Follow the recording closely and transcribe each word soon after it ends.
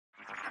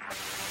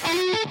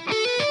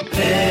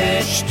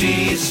HT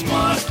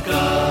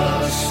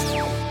Smartcast.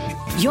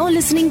 You're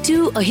listening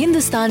to a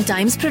Hindustan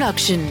Times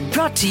production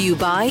brought to you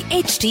by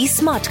HT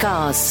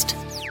Smartcast.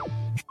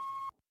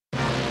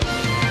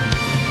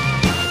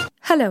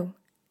 Hello,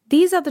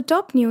 these are the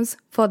top news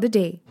for the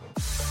day.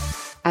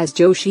 As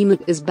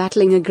Joshimath is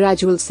battling a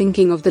gradual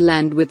sinking of the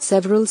land with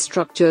several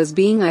structures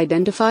being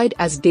identified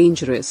as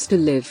dangerous to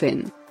live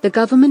in, the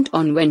government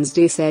on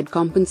Wednesday said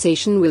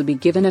compensation will be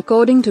given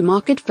according to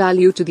market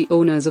value to the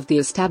owners of the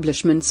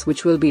establishments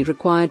which will be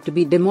required to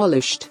be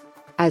demolished.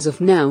 As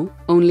of now,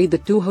 only the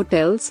two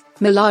hotels,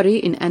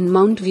 Malari Inn and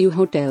Mount View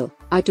Hotel,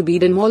 are to be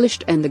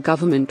demolished and the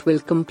government will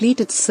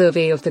complete its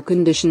survey of the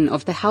condition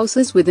of the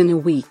houses within a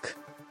week.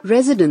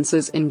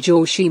 Residences in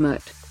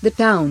Joshimath, the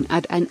town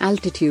at an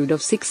altitude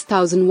of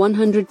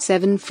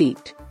 6,107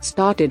 feet,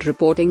 started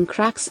reporting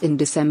cracks in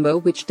December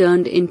which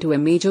turned into a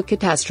major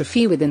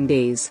catastrophe within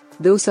days,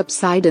 though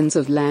subsidence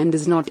of land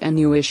is not a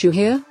new issue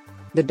here.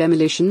 The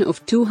demolition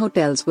of two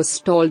hotels was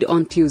stalled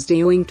on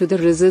Tuesday owing to the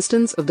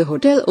resistance of the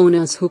hotel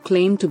owners who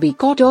claimed to be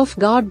caught off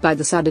guard by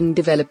the sudden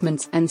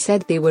developments and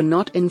said they were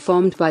not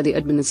informed by the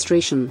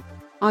administration.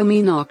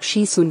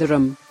 Meenakshi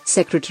Sundaram,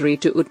 Secretary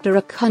to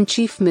Uttarakhand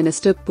Chief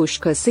Minister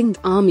Pushkar Singh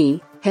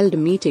Dhami, held a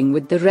meeting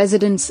with the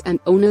residents and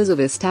owners of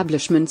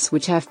establishments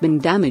which have been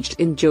damaged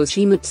in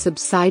Joshimath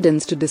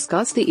subsidence to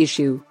discuss the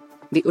issue.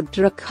 The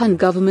Uttarakhand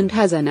government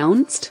has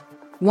announced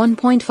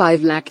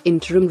 1.5 lakh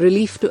interim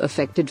relief to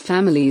affected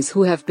families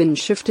who have been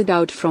shifted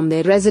out from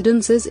their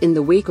residences in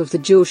the wake of the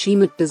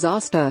Joshimath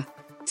disaster.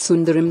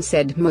 Sundaram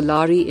said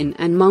Malari Inn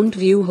and Mount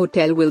View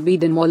Hotel will be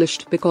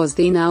demolished because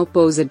they now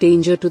pose a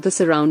danger to the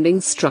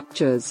surrounding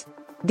structures.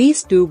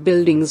 These two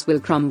buildings will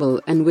crumble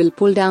and will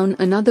pull down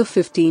another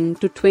 15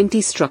 to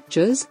 20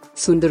 structures,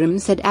 Sundaram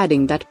said,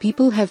 adding that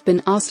people have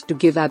been asked to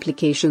give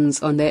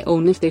applications on their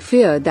own if they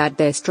fear that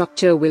their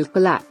structure will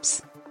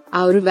collapse.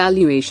 Our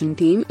evaluation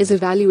team is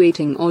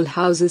evaluating all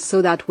houses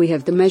so that we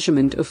have the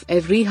measurement of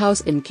every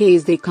house in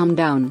case they come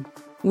down.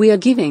 We are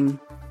giving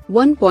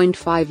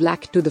 1.5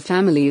 lakh to the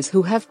families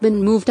who have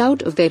been moved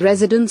out of their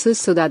residences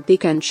so that they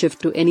can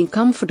shift to any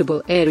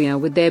comfortable area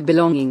with their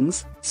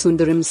belongings,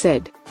 Sundaram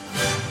said.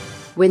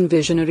 When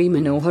visionary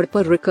Manohar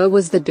Parrikar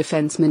was the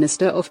Defence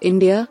Minister of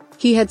India,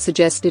 he had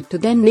suggested to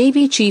then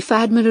Navy Chief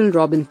Admiral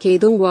Robin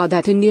Kadowa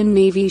that Indian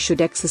Navy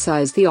should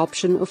exercise the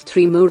option of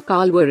 3 more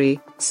Kalvari,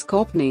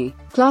 Skopne,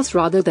 class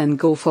rather than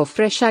go for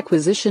fresh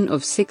acquisition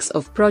of 6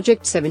 of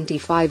Project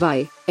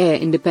 75I,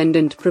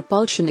 air-independent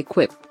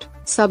propulsion-equipped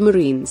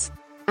submarines.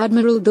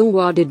 Admiral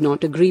Dowa did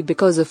not agree,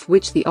 because of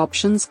which the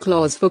options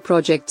clause for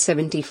Project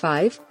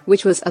 75,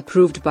 which was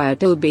approved by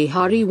Atal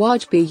Bihari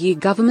Vajpayee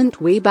government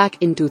way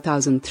back in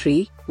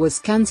 2003, was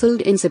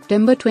cancelled in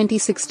September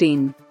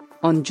 2016.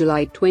 On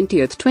July 20,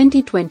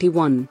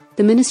 2021,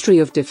 the Ministry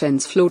of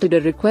Defence floated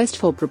a request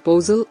for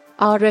proposal,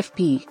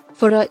 RFP,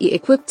 for a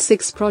equipped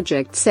 6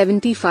 Project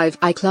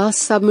 75I class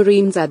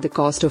submarines at the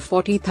cost of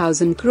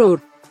 40,000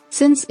 crore.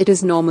 Since it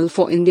is normal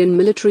for Indian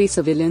military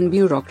civilian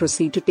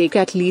bureaucracy to take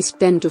at least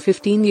 10 to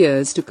 15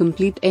 years to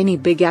complete any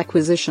big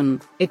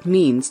acquisition, it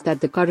means that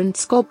the current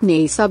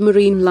Skopne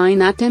submarine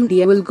line at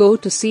MDA will go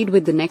to seed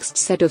with the next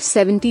set of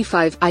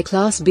 75I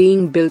class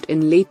being built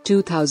in late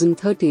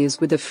 2030s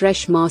with a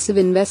fresh massive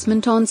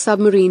investment on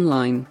submarine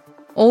line.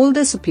 All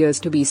this appears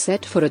to be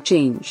set for a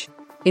change.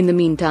 In the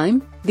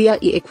meantime, the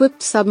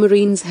AI-equipped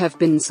submarines have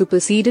been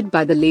superseded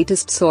by the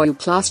latest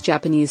Soyuz-class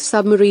Japanese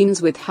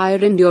submarines with higher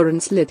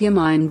endurance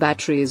lithium-ion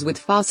batteries with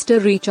faster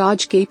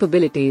recharge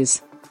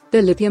capabilities.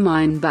 The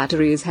lithium-ion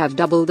batteries have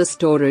double the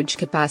storage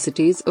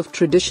capacities of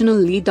traditional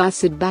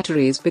lead-acid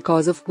batteries,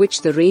 because of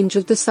which the range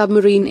of the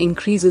submarine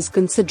increases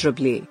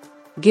considerably.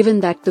 Given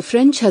that the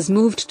French has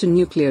moved to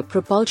nuclear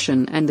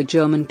propulsion and the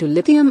German to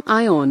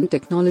lithium-ion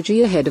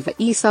technology ahead of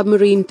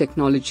e-submarine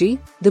technology,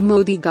 the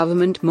Modi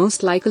government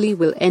most likely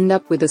will end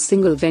up with a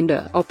single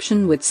vendor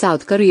option, with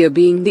South Korea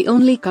being the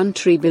only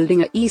country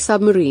building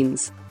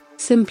e-submarines.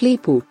 Simply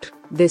put,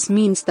 this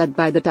means that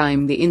by the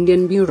time the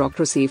Indian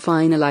bureaucracy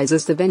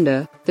finalizes the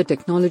vendor, the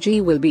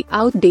technology will be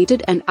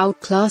outdated and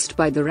outclassed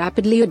by the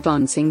rapidly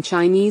advancing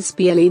Chinese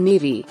PLA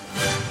Navy.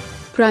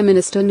 Prime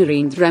Minister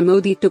Narendra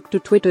Modi took to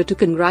Twitter to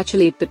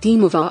congratulate the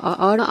team of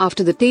RRR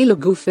after the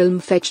Telugu film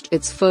fetched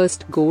its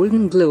first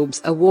Golden Globes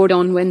award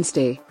on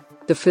Wednesday.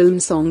 The film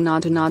song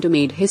Nadu Nadu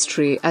made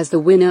history as the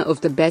winner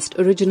of the Best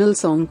Original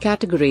Song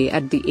category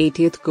at the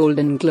 80th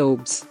Golden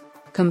Globes.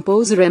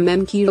 Composer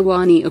M.M.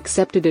 Keeravani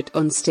accepted it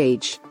on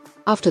stage.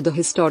 After the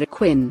historic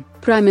win,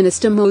 Prime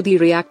Minister Modi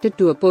reacted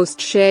to a post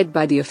shared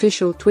by the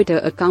official Twitter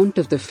account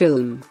of the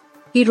film.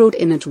 He wrote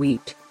in a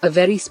tweet, "A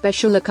very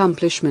special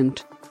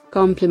accomplishment.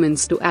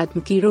 Compliments to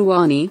Atma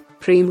Keeravani,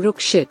 Prem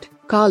Rukshit,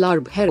 Kalar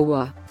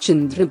Bhairawa,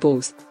 Chandra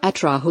Bose, at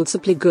Rahul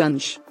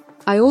Sapligansh.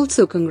 I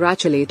also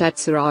congratulate at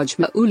Siraj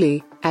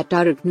Maule, at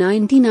Tarak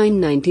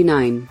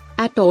 9999,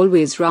 at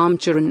Always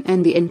Ramcharan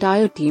and the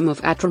entire team of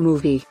Atra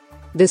Movie.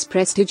 This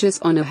prestigious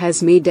honor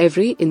has made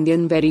every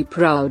Indian very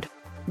proud."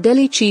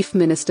 Delhi Chief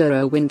Minister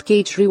Arvind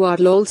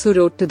Kejriwal also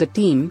wrote to the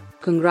team,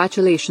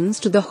 "Congratulations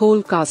to the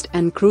whole cast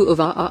and crew of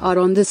RRR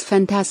on this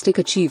fantastic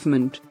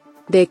achievement.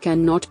 There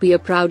cannot be a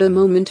prouder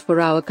moment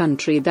for our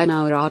country than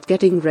our art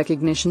getting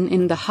recognition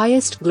in the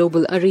highest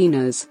global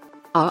arenas.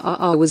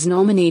 RRR was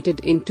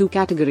nominated in 2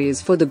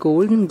 categories for the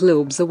Golden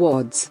Globes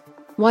Awards.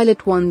 While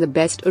it won the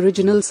Best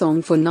Original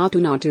Song for Natu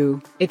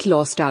Natu, it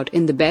lost out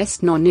in the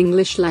Best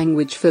Non-English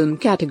Language Film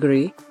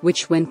category,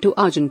 which went to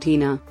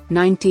Argentina,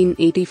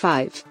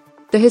 1985.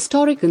 The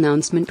historic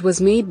announcement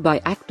was made by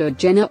actor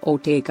Jenna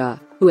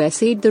Ortega, who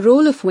essayed the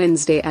role of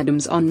Wednesday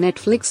Addams on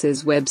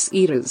Netflix's web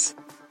series.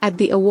 At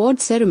the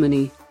award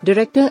ceremony,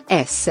 director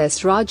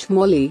S.S.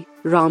 Rajamouli,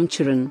 Ram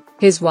Charan,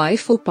 his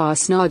wife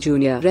Upasana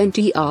Jr.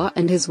 NTR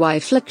and his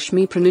wife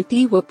Lakshmi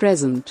Pranati were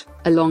present,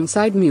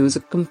 alongside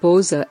music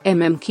composer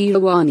M.M.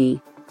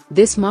 Keeravani.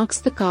 This marks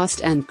the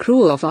cast and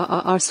crew of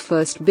RRR's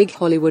first big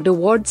Hollywood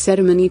award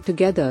ceremony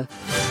together.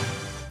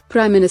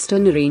 Prime Minister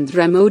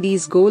Narendra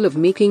Modi's goal of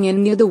making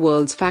India the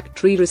world's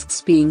factory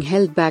risks being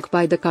held back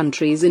by the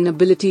country's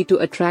inability to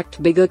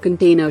attract bigger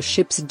container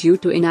ships due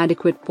to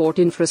inadequate port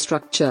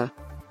infrastructure.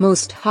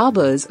 Most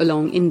harbours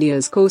along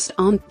India's coast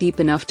aren't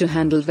deep enough to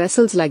handle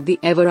vessels like the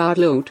Ever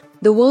Lote,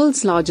 the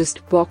world's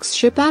largest box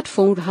ship at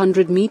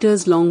 400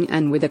 meters long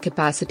and with a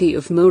capacity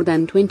of more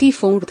than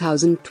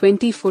 24,000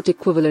 20-foot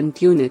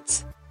equivalent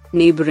units.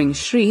 Neighbouring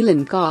Sri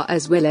Lanka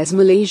as well as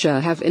Malaysia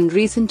have in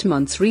recent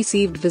months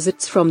received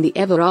visits from the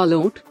Ever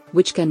Lote,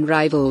 which can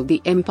rival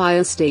the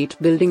Empire State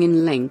Building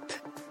in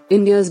length.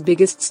 India's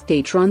biggest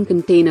state-run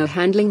container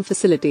handling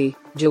facility,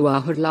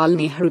 Jawaharlal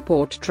Nehru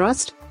Port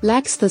Trust,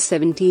 lacks the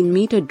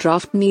 17-meter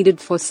draft needed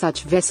for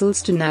such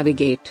vessels to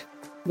navigate.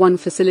 One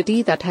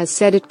facility that has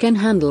said it can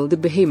handle the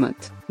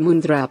behemoth,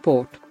 Mundra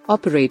Port,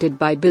 operated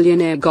by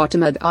billionaire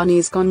Gautam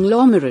Adani's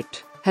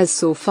conglomerate, has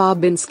so far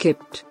been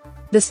skipped.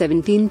 The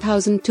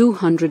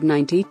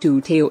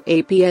 17,292 TEU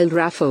APL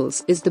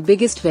Raffles is the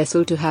biggest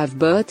vessel to have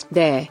berthed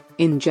there,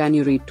 in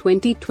January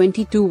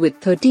 2022 with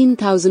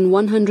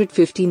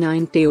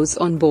 13,159 TEUs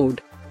on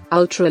board.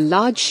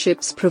 Ultra-large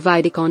ships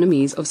provide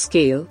economies of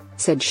scale,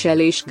 said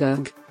Shailesh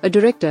Garg, a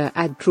director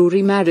at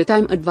Drewry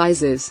Maritime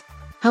Advisors.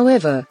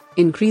 However,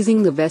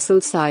 increasing the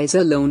vessel size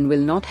alone will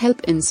not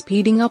help in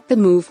speeding up the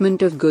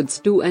movement of goods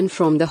to and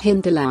from the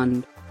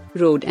hinterland.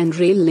 Road and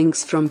rail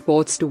links from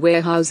ports to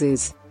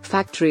warehouses,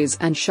 factories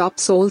and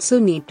shops also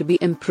need to be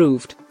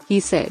improved, he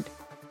said.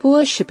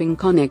 Poor shipping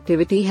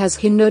connectivity has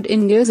hindered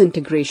India's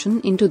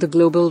integration into the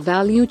global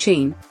value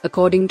chain,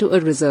 according to a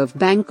Reserve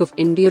Bank of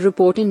India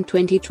report in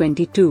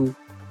 2022.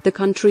 The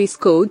country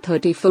scored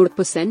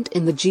 34%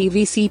 in the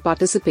GVC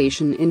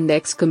Participation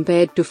Index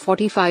compared to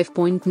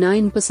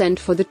 45.9%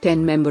 for the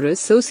 10-member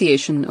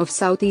Association of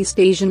Southeast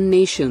Asian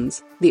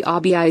Nations, the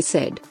RBI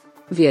said.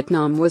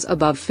 Vietnam was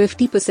above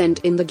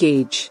 50% in the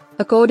gauge,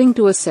 according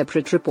to a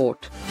separate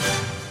report.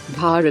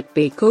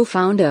 BharatPe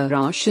co-founder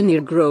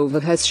Ashanir Grover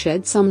has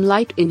shed some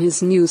light in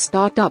his new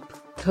startup,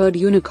 Third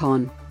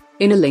Unicorn.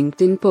 In a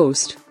LinkedIn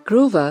post,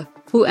 Grover,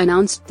 who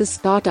announced the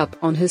startup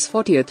on his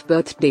 40th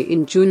birthday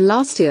in June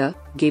last year,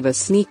 gave a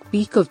sneak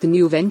peek of the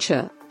new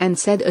venture, and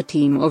said a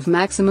team of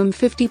maximum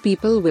 50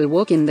 people will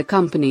work in the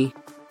company.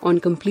 On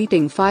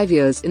completing 5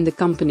 years in the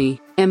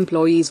company,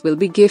 employees will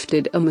be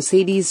gifted a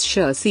Mercedes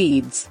share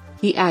seeds,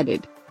 he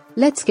added.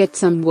 Let's get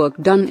some work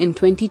done in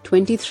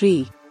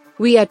 2023.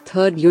 We at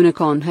Third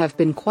Unicorn have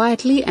been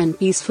quietly and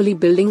peacefully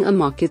building a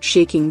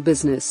market-shaking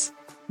business.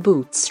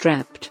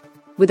 Bootstrapped.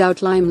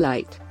 Without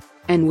limelight.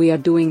 And we are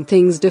doing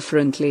things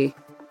differently.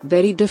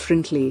 Very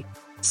differently.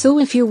 So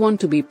if you want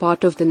to be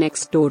part of the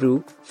next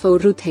Toru,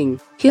 Foru thing,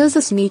 here's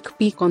a sneak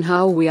peek on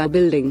how we are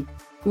building.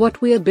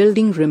 What we are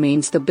building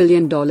remains the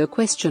billion-dollar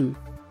question,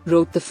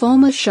 wrote the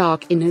former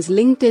shark in his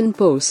LinkedIn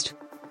post.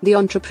 The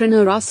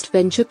entrepreneur asked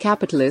venture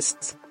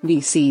capitalists,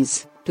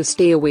 VCs, to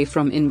stay away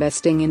from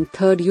investing in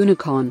Third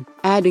Unicorn,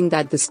 adding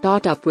that the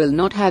startup will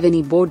not have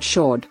any board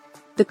short.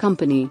 The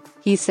company,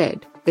 he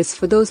said, is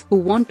for those who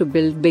want to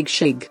build big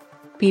shig.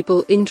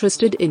 People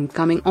interested in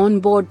coming on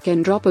board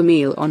can drop a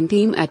mail on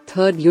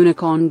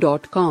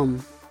team@thirdunicorn.com.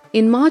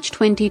 In March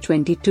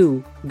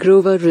 2022,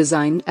 Grover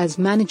resigned as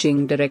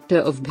managing director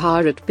of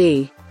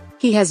BharatPe.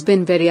 He has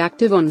been very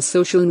active on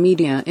social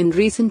media in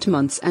recent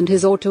months and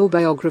his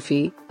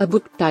autobiography, a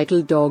book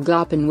titled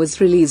Doglapan, was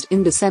released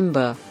in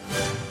December.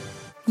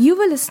 You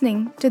were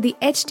listening to the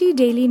HT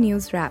Daily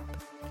News Wrap,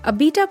 a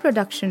beta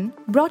production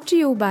brought to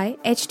you by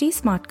HT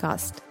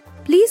Smartcast.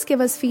 Please give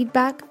us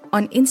feedback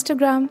on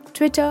Instagram,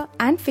 Twitter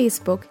and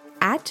Facebook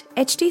at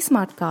HT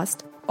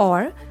Smartcast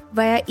or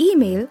via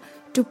email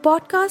to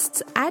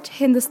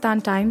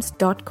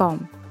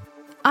podcasts@hindustantimes.com.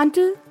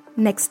 Until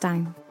next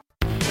time.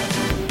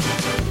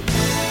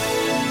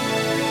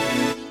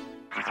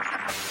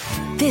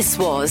 This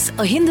was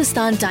a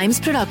Hindustan Times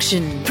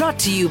production brought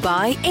to you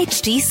by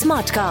HT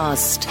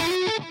Smartcast.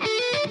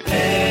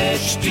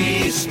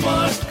 HT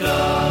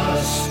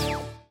Smartcast.